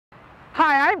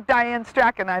Hi, I'm Diane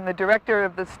Strachan. I'm the director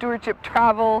of the Stewardship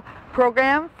Travel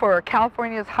Program for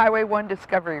California's Highway 1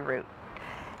 Discovery Route.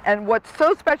 And what's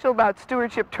so special about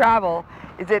Stewardship Travel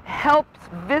is it helps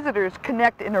visitors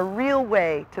connect in a real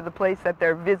way to the place that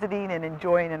they're visiting and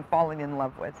enjoying and falling in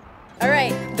love with. All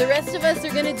right, the rest of us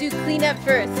are going to do cleanup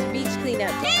first, beach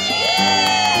cleanup.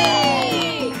 Yay!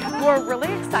 We're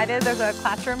really excited. There's a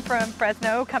classroom from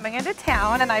Fresno coming into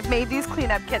town, and I've made these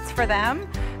cleanup kits for them.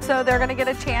 So they're going to get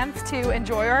a chance to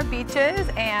enjoy our beaches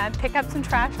and pick up some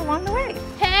trash along the way.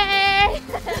 Hey!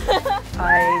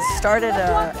 I started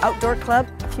an outdoor club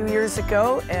a few years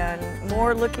ago, and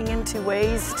more looking into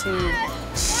ways to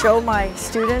show my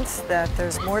students that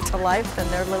there's more to life than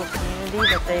their little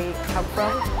community that they come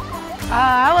from.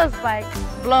 I was like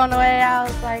blown away. I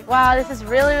was like, wow, this is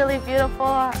really, really beautiful.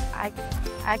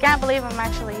 I can't believe I'm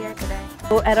actually here today.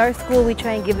 At our school, we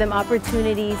try and give them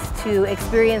opportunities to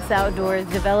experience the outdoors,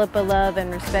 develop a love and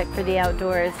respect for the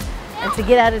outdoors, and to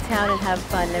get out of town and have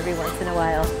fun every once in a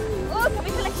while. Oh, can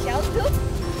we collect shells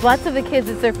too? Lots of the kids,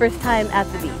 it's their first time at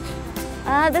the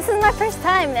beach. This is my first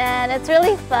time, and it's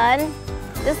really fun.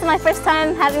 This is my first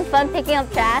time having fun picking up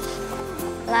trash.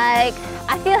 Like,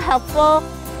 I feel helpful.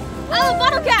 Oh,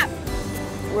 bottle cap!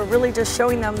 We're really just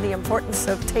showing them the importance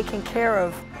of taking care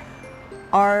of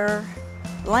our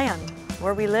land,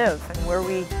 where we live and where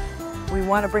we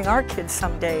want to bring our kids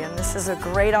someday. And this is a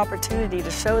great opportunity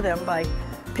to show them by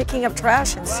picking up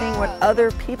trash and seeing what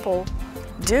other people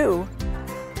do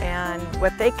and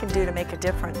what they can do to make a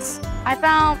difference. I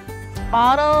found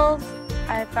bottles,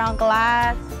 I found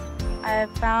glass, I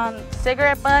found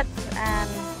cigarette butts and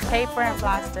paper and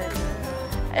plastic.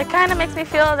 It kind of makes me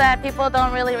feel that people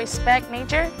don't really respect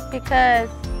nature because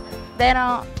they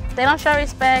don't show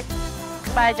respect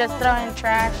by just throwing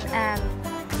trash and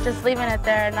just leaving it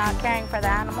there and not caring for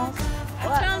the animals.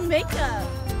 I found makeup.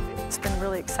 It's been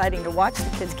really exciting to watch the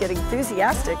kids get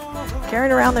enthusiastic,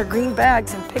 carrying around their green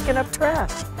bags and picking up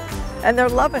trash. And they're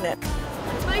loving it.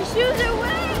 My shoes are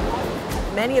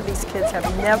wet! Many of these kids have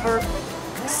never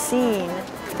seen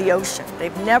the ocean.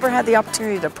 They've never had the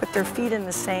opportunity to put their feet in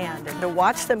the sand, and to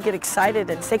watch them get excited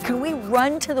and say, can we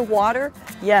run to the water?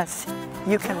 Yes,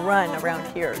 you can run around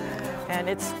here. And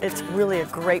it's really a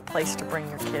great place to bring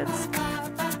your kids.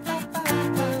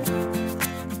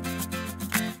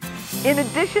 In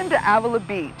addition to Avila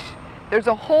Beach, there's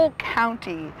a whole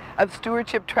county of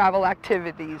stewardship travel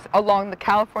activities along the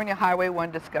California Highway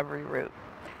 1 Discovery Route.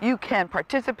 You can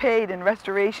participate in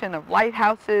restoration of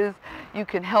lighthouses, you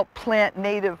can help plant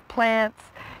native plants,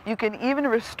 you can even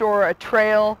restore a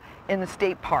trail in the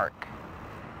state park.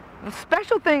 The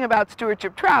special thing about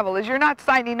stewardship travel is you're not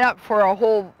signing up for a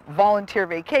whole volunteer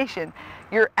vacation.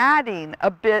 You're adding a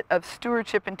bit of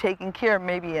stewardship and taking care,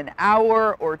 maybe an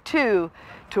hour or two,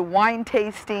 to wine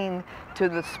tasting, to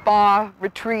the spa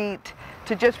retreat,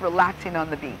 to just relaxing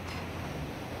on the beach.